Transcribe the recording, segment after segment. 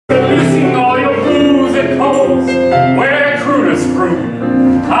Releasing all your blues and colds where crooners croon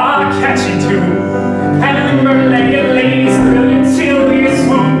a catchy tune, and the mermaid ladies thrilling till you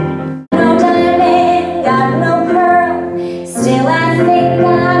swoon. No diamond, got no pearl, still I think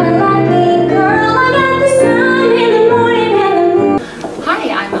I'm a lucky girl. I got the sun in the morning and the moon. Hi,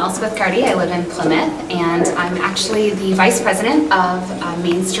 I'm Elspeth Gardy. I live in Plymouth, and I'm actually the Vice President of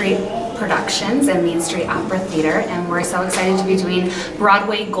Main Street Productions and Main Street Opera Theater, and we're so excited to be doing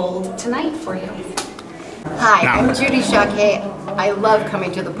Broadway Gold tonight for you. Hi, I'm Judy Jacquet. I love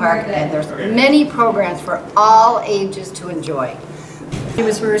coming to the park, and there's many programs for all ages to enjoy. My name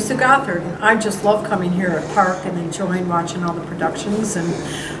is Marissa Gothard, and I just love coming here at Park and enjoying watching all the productions and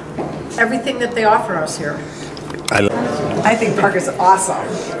everything that they offer us here. I think Park is awesome.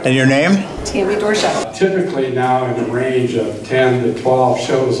 And your name? Tammy Dorshett. Typically now in the range of 10 to 12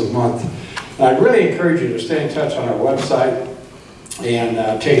 shows a month. And I really encourage you to stay in touch on our website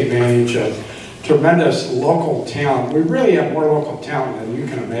and take advantage of tremendous local talent. We really have more local talent than you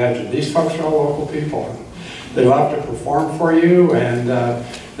can imagine. These folks are all local people. They love to perform for you, and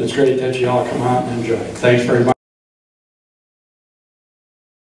it's great that you all come out and enjoy. Thanks very much.